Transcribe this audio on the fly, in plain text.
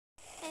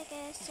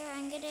So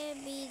I'm gonna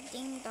be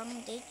ding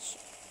dong ditch,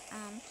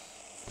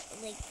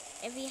 like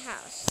every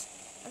house.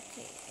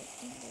 Okay, I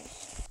think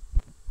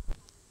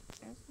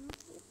there's no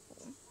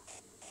people.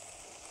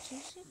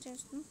 Seriously,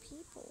 there's no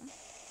people.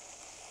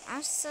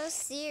 I'm so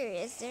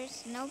serious.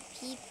 There's no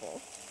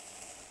people.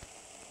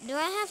 Do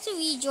I have to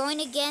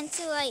rejoin again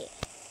to like?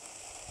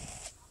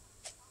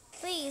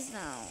 Please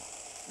no.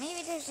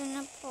 Maybe there's an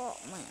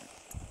apartment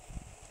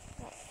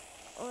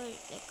or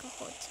like a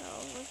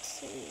hotel. Let's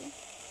see.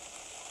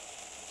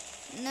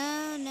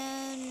 No,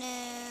 no,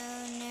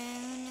 no, no,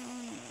 no,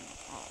 no.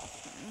 Oh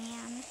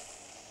man.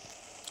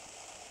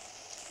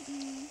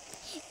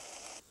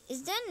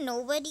 Is there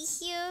nobody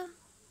here?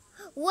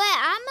 Wait,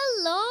 I'm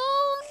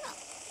alone.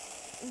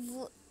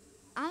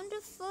 I'm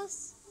the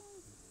first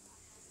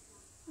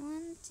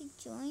one to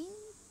join.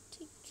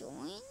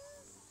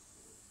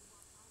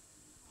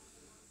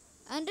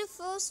 I'm the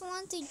first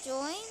one to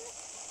join.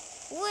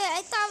 Wait,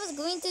 I thought I was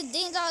going to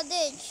ding dong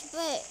ditch,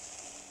 but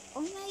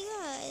oh my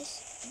gosh,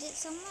 did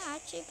someone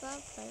actually buy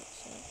a private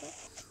server?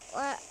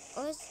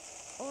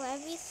 Or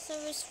every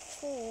server's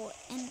full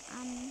and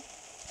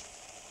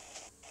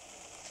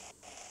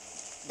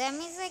that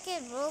means I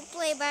can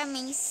roleplay by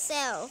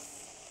myself.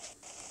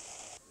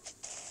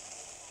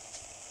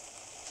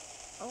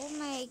 Oh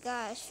my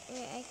gosh,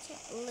 wait, I can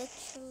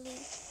literally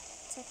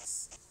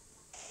text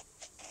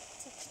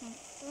my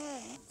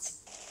friends.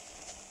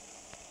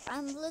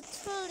 I'm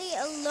literally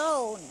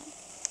alone.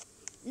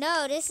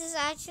 No, this is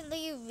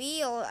actually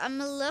real.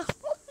 I'm alone.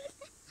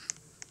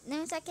 That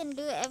means I can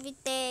do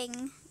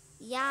everything.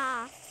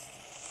 Yeah.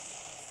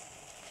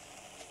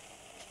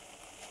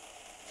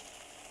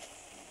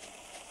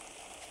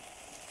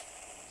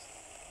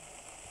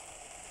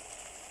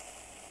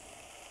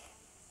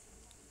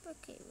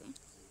 Brookhaven.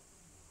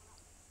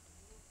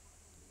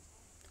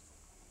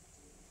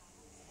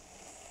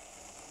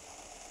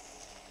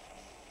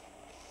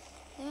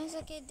 That means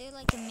I could do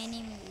like a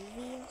mini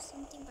movie or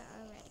something, but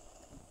already.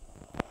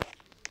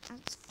 I'm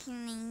just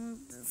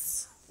killing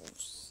this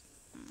horse.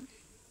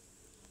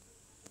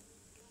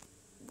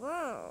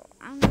 Whoa,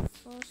 I'm the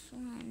first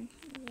one.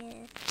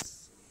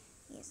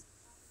 Yes.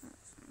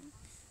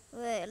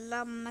 Wait,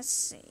 let me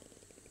see.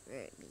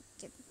 Wait, we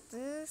get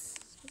this.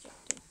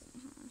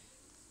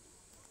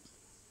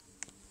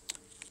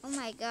 Oh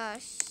my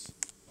gosh.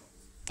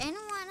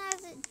 Anyone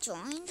hasn't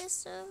joined the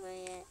server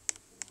yet?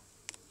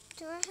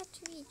 Do I have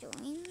to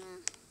rejoin now?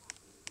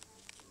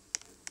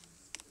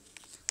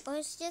 Or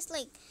it's just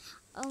like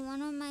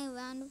one of my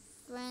random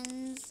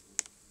friends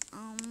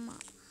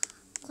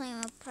claim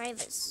a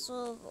private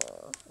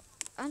server.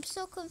 I'm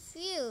so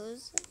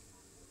confused.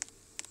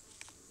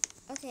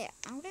 Okay,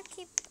 I'm gonna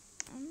keep.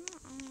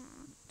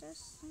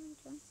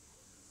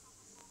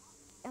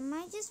 Am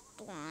I just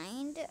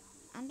blind?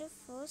 I'm the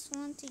first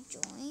one to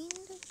join.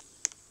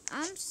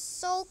 I'm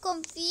so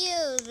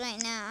confused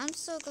right now. I'm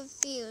so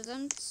confused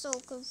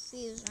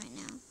right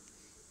now.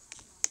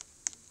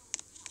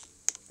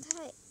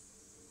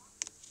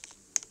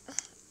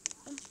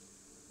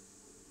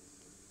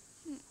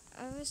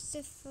 I was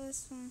the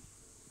first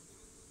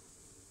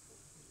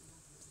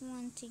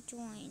one to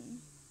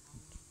join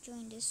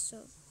this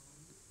server.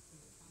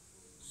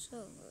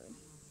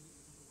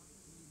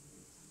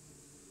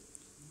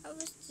 I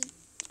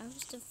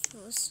was the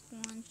first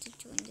one to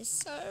join the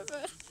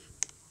server.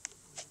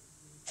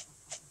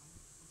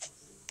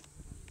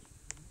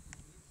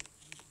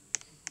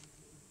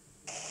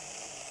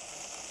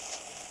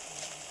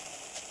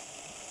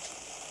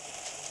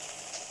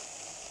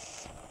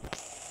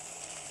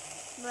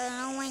 But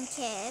no one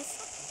cares.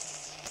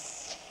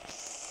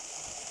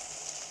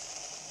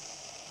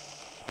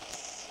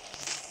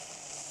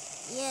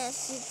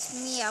 Yes, it's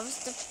me. I was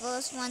the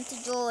first one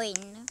to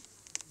join.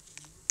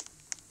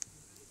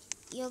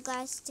 You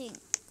guys think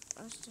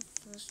I was the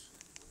first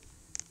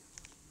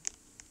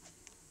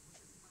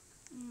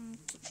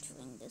to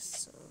join the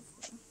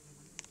server?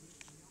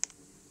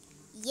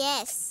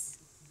 Yes.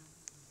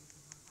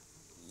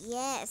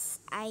 Yes,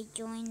 I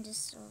joined the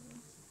server.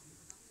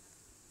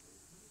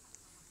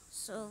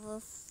 Server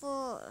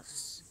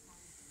first.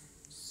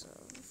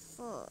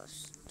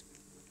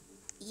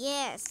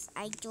 Yes,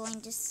 I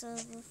joined the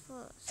server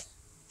first.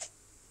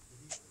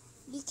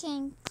 You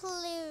can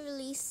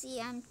clearly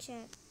see I'm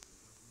checked.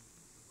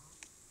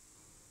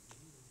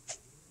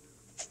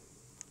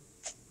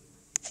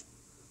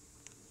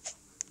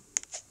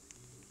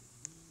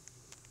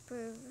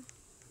 Prove.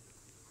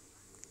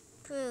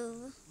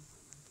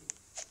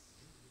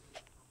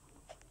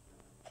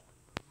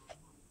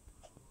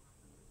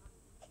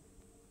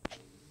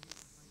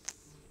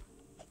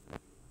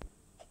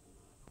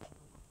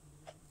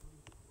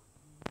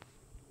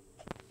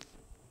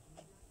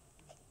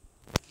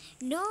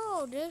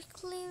 No, there's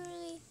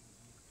clearly.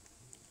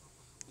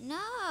 No,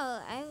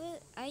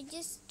 I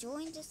just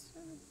joined the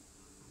server.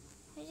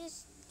 I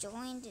just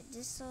joined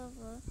the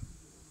server.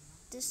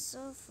 The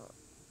server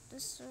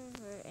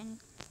and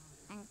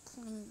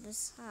claimed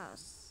this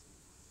house.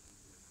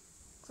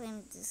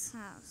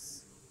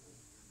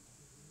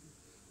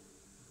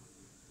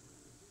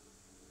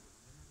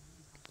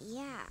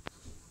 Yeah.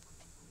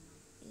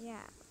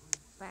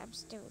 but I'm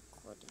still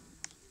recording.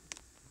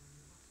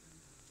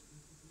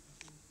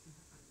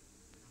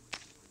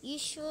 You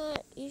sure?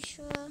 You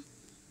sure?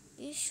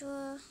 You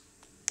sure?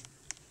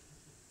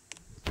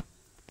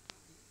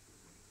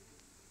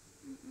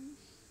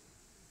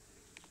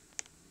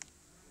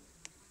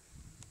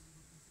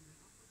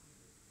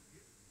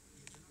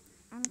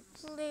 I'm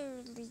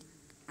clearly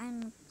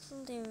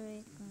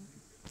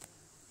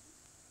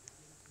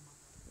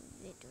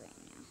it right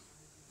now.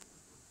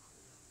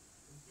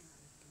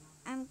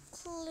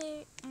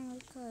 I'm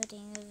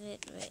recording of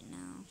it right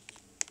now.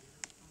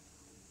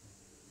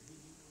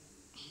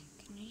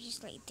 Can I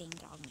just like ding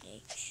dong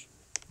ditch?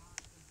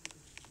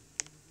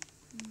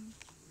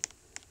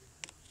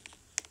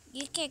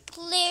 You can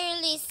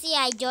clearly see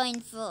I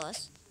joined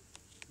first.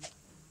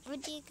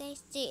 What do you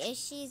guys think? If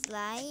she's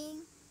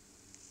lying,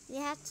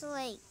 you have to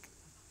like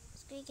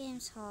Squid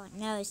Game's hard.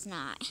 No, it's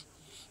not.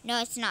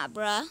 No, it's not,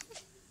 bruh.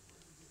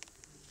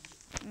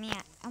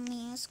 I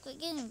mean, Squid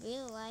Game in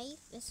real life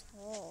is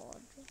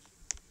hard.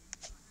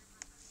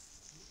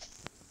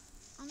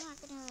 I'm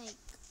not gonna like.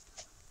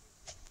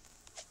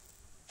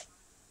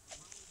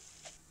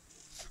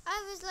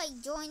 I was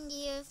like joined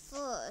here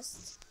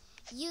first.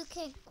 You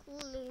can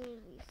clearly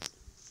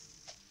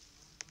see.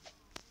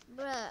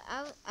 Bruh,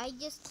 I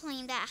just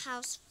cleaned that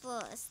house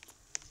first.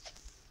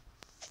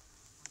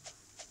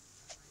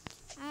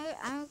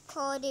 I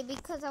recorded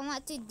because I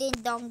want to ding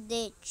dong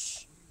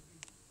ditch.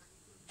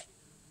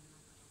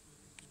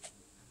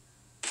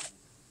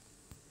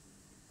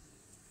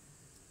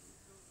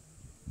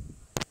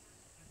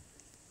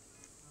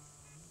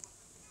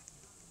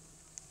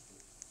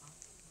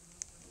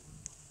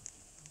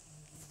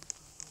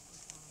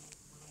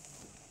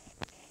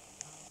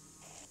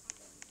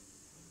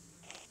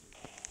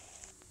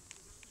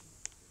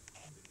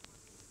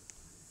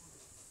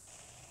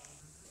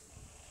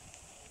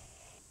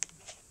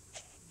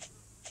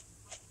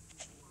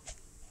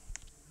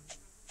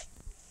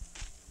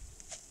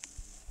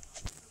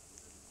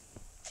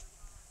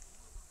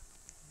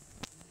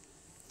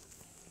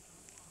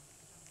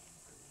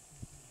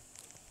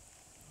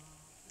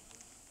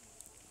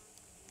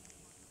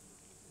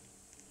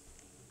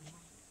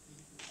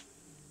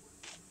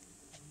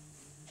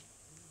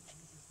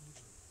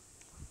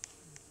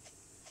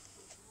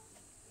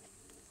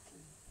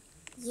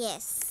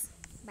 Yes.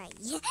 But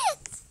yes.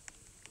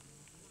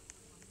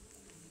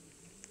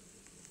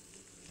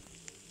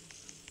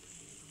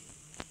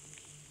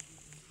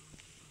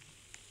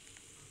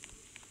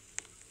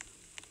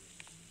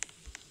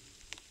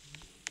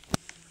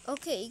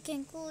 Okay, you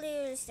can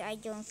clearly see I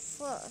joined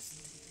first.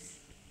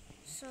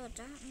 So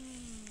that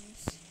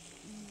means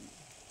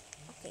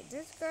okay,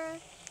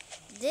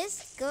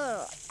 this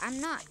girl, I'm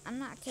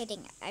not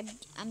kidding. I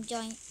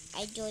joined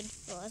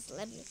first.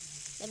 Let me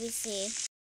see.